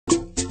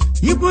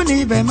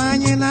Ibuni be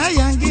manye na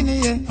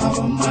yangini ye.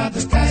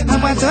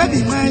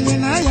 Nabatobi manye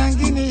na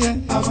yangini ye.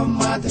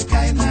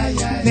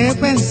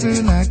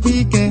 Nepensu na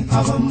kike.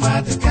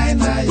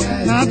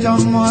 Na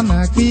jomo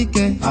na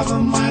kike.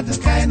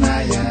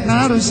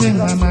 Na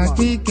rushinga na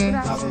kike.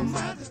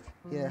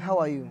 Yeah, how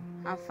are you?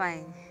 I'm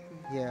fine.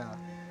 Yeah,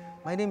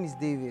 my name is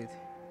David.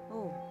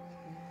 Oh.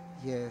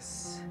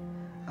 Yes.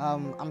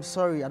 I'm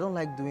sorry, I don't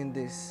like doing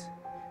this.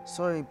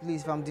 Sorry,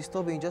 please, if I'm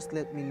disturbing, just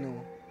let me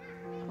know.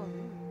 Oh.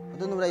 I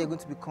don't know whether you're going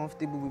to be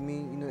comfortable with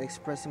me,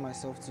 expressing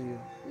myself to you.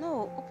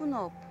 No, open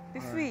up. Be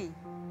free.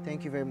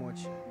 Thank you very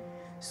much.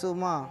 So,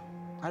 Ma,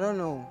 I don't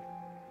know.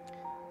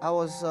 I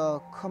was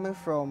coming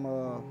from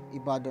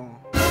Ibadan.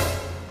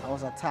 I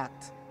was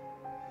attacked.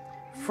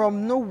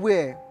 From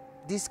nowhere,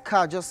 this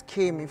car just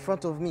came in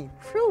front of me.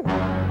 Phew.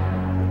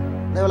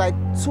 There were like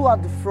 2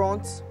 at the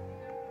front,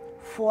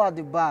 4 at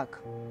the back.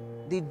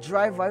 The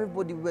driver,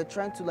 everybody were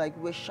trying to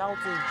we're shouting,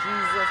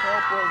 Jesus,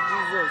 help us,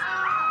 Jesus.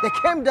 They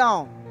came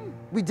down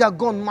with their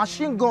gun,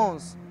 machine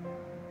guns.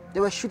 They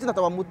were shooting at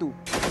our motor.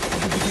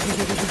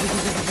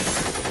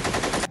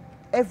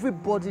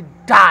 Everybody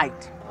died.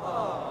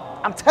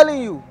 I'm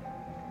telling you.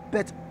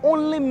 But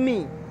only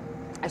me,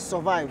 I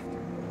survived.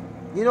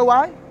 You know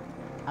why?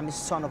 I'm a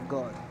son of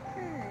God.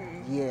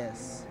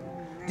 Yes.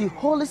 The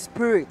Holy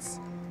Spirit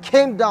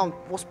came down,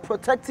 was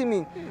protecting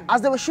me.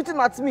 As they were shooting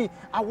at me,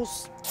 I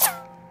was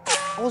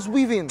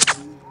weaving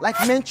like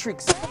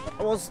Matrix.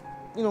 I was,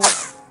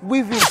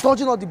 weaving,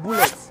 dodging all the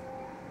bullets.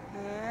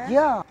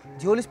 Yeah.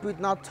 The Holy Spirit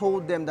now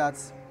told them that,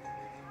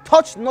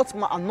 touch not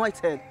my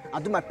anointed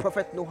and do my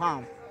prophet no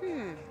harm.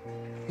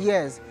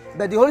 Yes.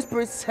 But the Holy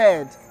Spirit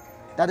said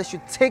that they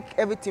should take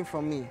everything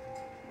from me.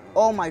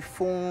 All my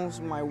phones,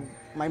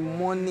 my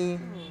money,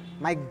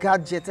 my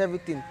gadget,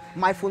 everything.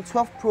 My iPhone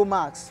 12 Pro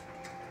Max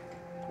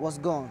was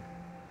gone.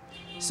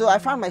 So I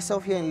found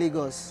myself here in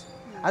Lagos.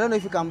 I don't know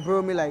if you can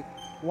borrow me like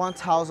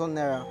 1,000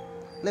 naira.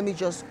 Let me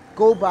just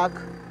go back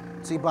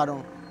to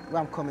Ibadan,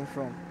 where I'm coming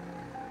from.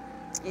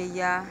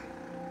 Yeah,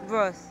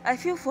 bros, I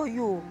feel for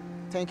you.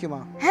 Thank you,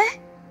 ma. Eh?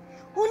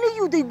 Only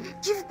you, they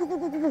give.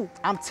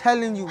 I'm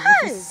telling you,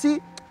 Hey. you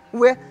see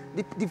where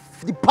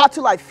the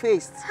battle I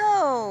faced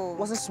Oh.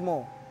 wasn't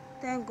small.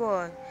 Thank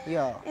God.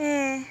 Yeah.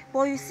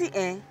 But you see,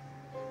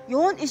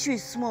 your own issue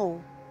is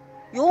small.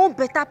 Your own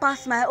better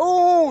pass my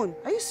own.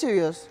 Are you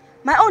serious?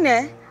 My own,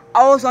 I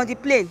was on the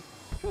plane.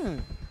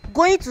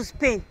 Going to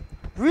Spain.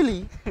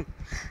 Really?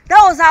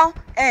 That was how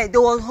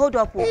there was hold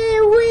up. In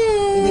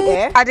the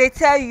air? I they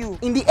tell you.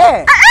 In the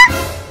air?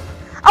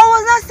 I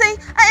was not saying,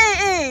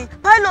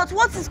 pilot,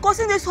 what is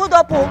causing this hold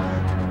up?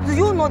 Do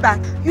you know that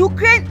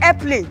Ukraine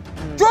airplane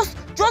just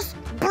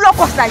block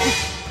us like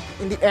this?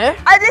 In the air?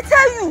 I they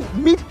tell you.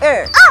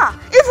 Mid-air?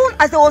 Even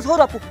as there was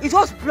hold up, it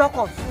just block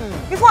us.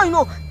 Before you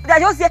know, they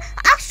just say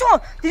action.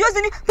 They just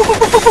did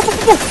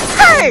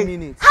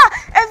hey!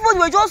 Everybody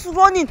were just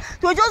running.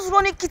 They were just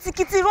running,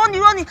 kitty,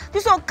 running.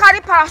 This one carry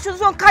parachute,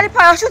 this one carry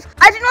parachute.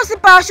 I did not see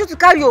parachute to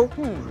carry you.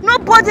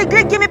 Nobody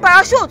gave me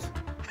parachute.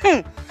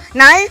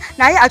 Now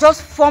I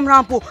just form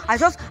rampo. I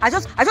just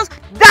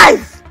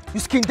dive. You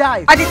skin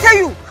dive? I did tell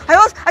you.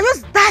 I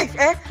just dive.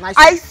 Nice.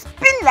 I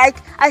spin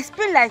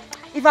like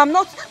if I'm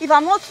not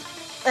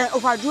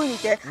overdoing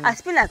it, I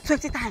spin like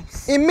 20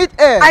 times. In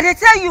mid-air? I did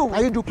tell you.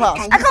 And you do pass?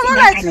 I cannot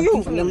lie to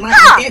you.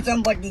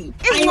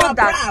 If not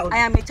that, I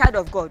am a child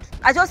of God.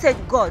 I just said,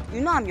 God,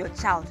 you know I'm your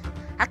child.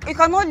 You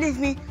cannot leave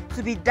me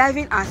to be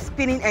diving and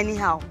spinning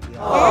anyhow.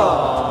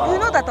 You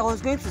know that I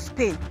was going to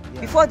Spain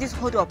before this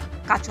hold up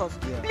catch us.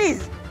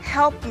 Please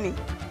help me.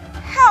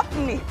 Help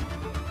me.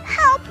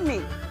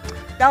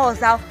 That was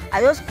how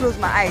I just closed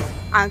my eyes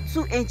and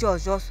 2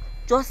 angels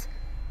just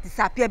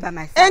disappeared by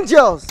myself.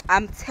 Angels?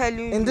 I'm telling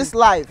you. In this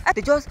life?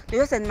 They just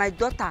said, my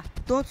daughter,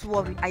 don't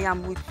worry, I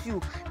am with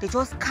you. They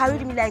just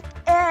carried me like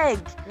egg.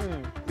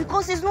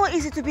 Because it's not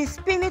easy to be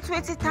spinning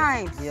 20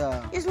 times.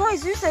 Yeah. It's not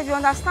easy. You said you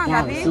understand,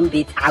 I will soon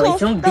beat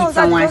that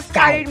someone's just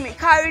carried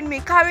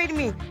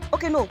me.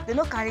 Okay, no, they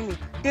not carry me.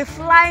 They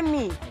fly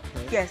me.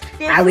 Yes.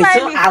 I will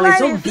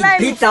soon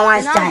beat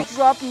someone's child. Now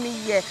drop me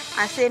here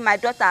and say, my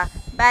daughter,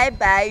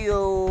 bye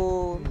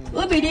yo.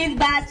 Who be this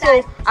bad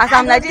So as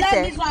I'm like this,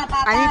 I need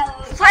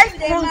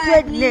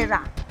 500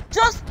 naira.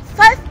 Just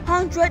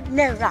 500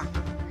 naira.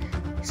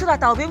 So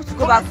that I'll be able to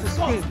go back to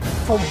Spain.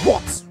 For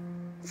what?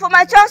 For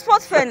my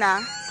transport fare now.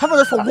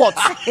 500 for what?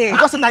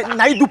 Because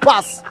now you do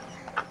pass.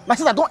 My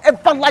sister, don't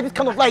ever like this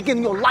kind of life again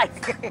in your life.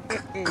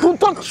 Don't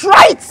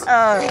try it.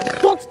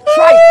 Don't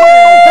try it.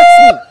 Don't vex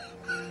me.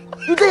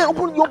 You didn't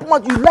open your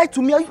mouth. You lied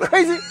to me. Are you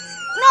crazy?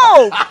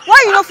 No.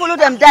 Why you not follow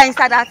them there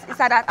inside that?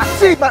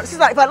 See, my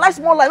sister, if I lie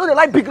small lie, you know they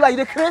like big lie.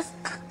 You crazy?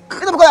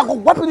 It's not because I go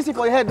whap this thing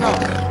for your head now.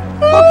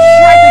 Don't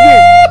try it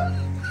again.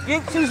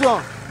 You see this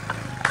one?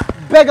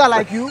 Beggar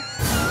like you.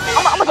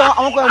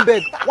 I'm going to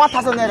beg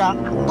 1,000 naira.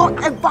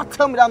 Don't ever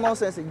tell me that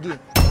nonsense again.